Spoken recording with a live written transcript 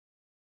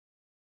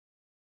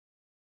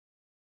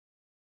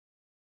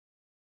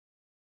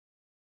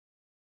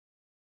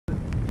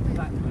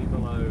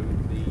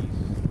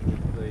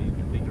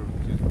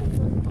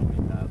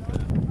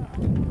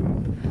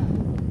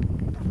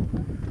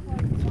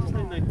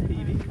no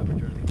TV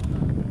coverage or anything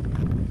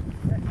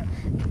like that.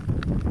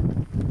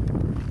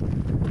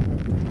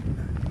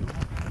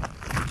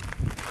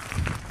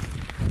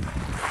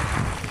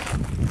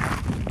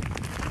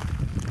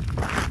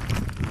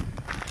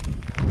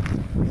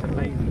 It's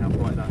amazing how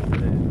bright that is.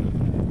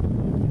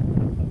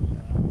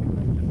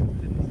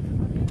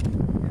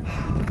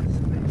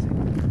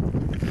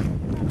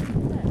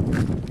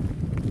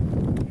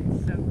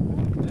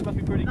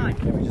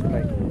 Can we just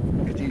make,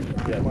 could you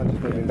mind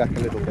just moving back a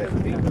little bit?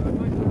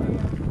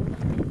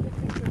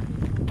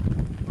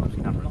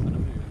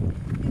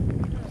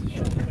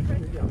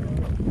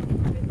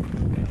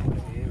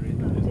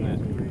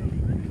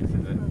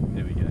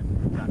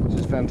 This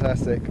is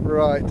fantastic.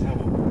 Right,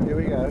 here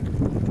we go.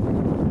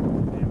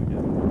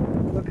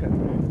 Look at it.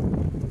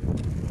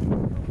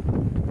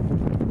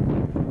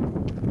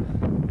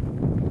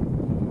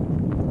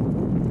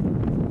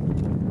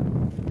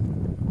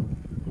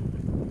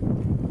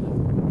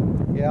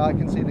 Yeah, I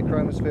can see the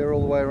chromosphere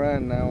all the way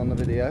around now on the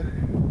video.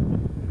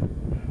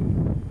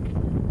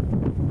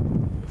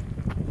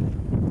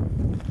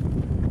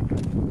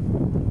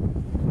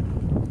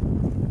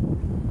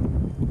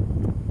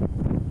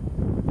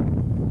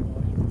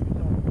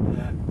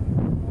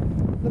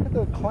 Look at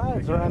the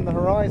clouds around the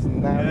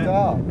horizon now,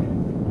 dark.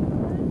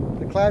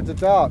 The clouds are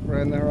dark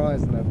around the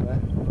horizon over there.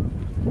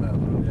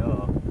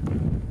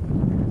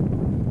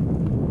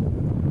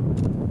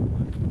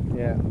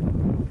 Yeah.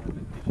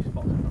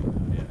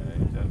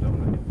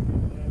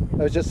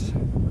 It was just,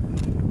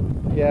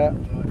 yeah.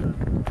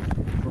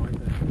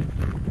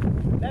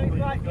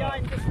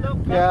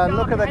 Yeah, and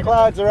look at the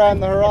clouds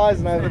around the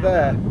horizon over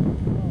there.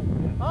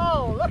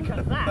 Oh, look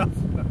at that!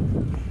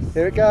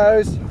 Here it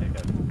goes.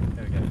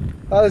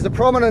 Oh, there's a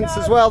prominence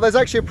as well. There's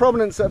actually a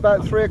prominence at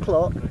about 3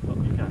 o'clock.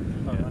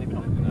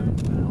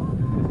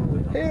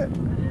 Here.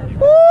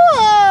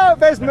 Whoa!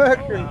 There's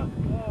Mercury.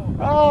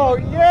 Oh,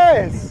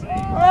 yes!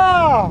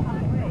 Oh!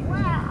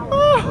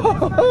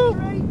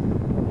 Oh!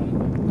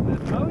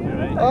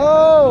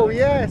 Oh,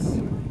 yes.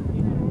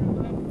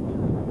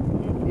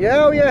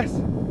 Yeah, oh, yes.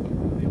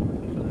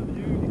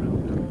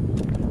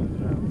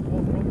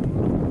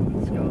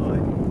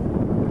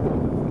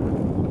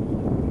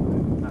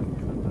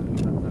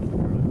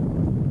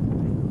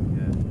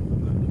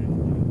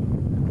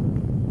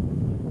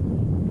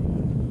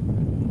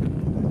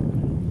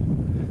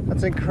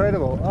 That's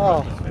incredible.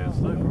 Oh,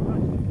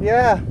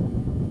 yeah.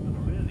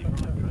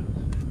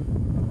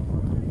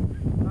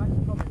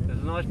 There's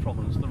a nice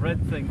prominence. The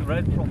red thing, the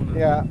red prominence.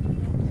 Yeah.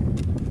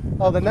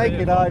 Oh, the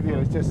naked eye view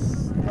is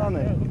just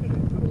stunning.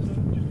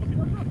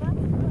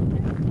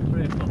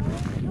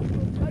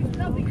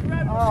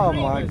 Oh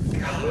my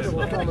God.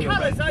 Look at the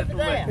colours over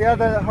there. Yeah,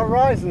 the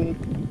horizon.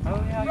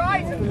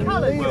 Horizon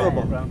colours.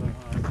 Unbelievable.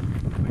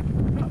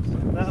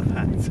 That's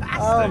fantastic.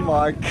 Oh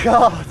my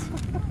God.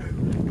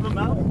 The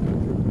mountains.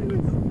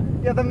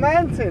 Yeah, the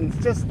mountains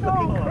just look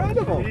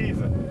incredible.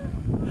 Jesus.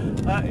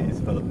 That is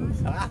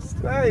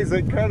fantastic. That is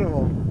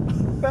incredible.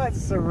 That's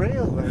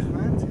surreal, those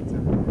mountains.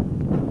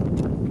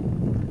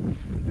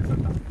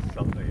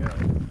 Something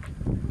else.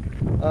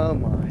 Oh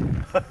my.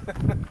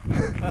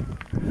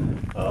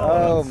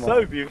 Oh, my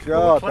so beautiful.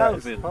 God, The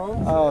clouds that's,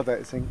 enhance oh,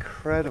 that's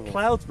incredible. it.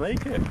 Clouds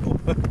make it.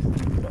 Clouds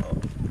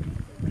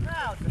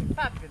are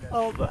fabulous.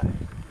 Aren't they?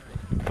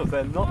 Because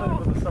they're not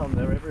over the sun,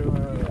 they're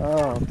everywhere else.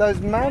 Oh, those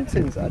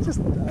mountains are just.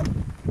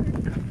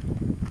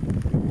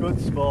 Good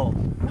spot.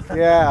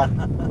 Yeah.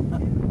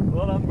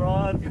 Well done,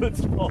 Brian. Good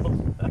spot.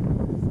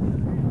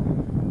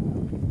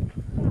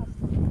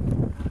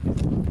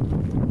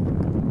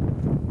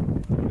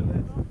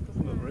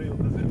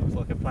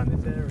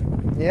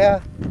 Yeah.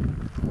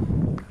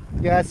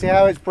 Yeah, see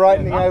how it's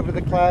brightening over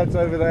the clouds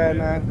over there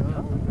now.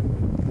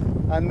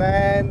 And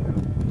then.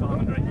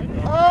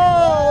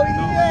 Oh,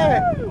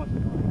 yeah!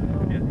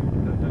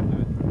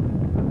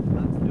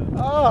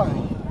 Oh!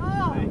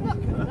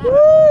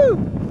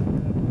 Woo!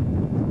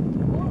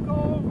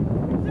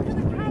 Look at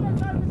the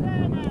colours over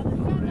there now.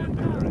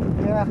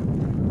 Yeah.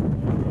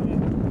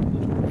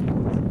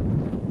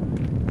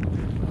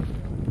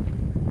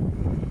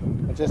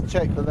 I just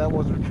checked that that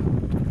wasn't.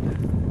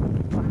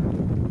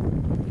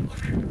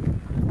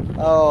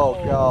 Oh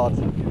God.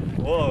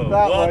 Whoa,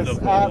 That wonderful.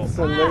 was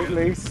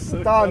absolutely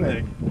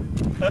stunning.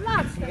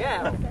 Bloody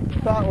hell.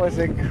 That was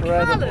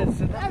incredible.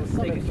 Colours and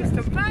everything is just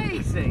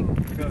amazing.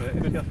 Got it.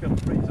 It's just going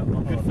to freeze up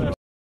my heart.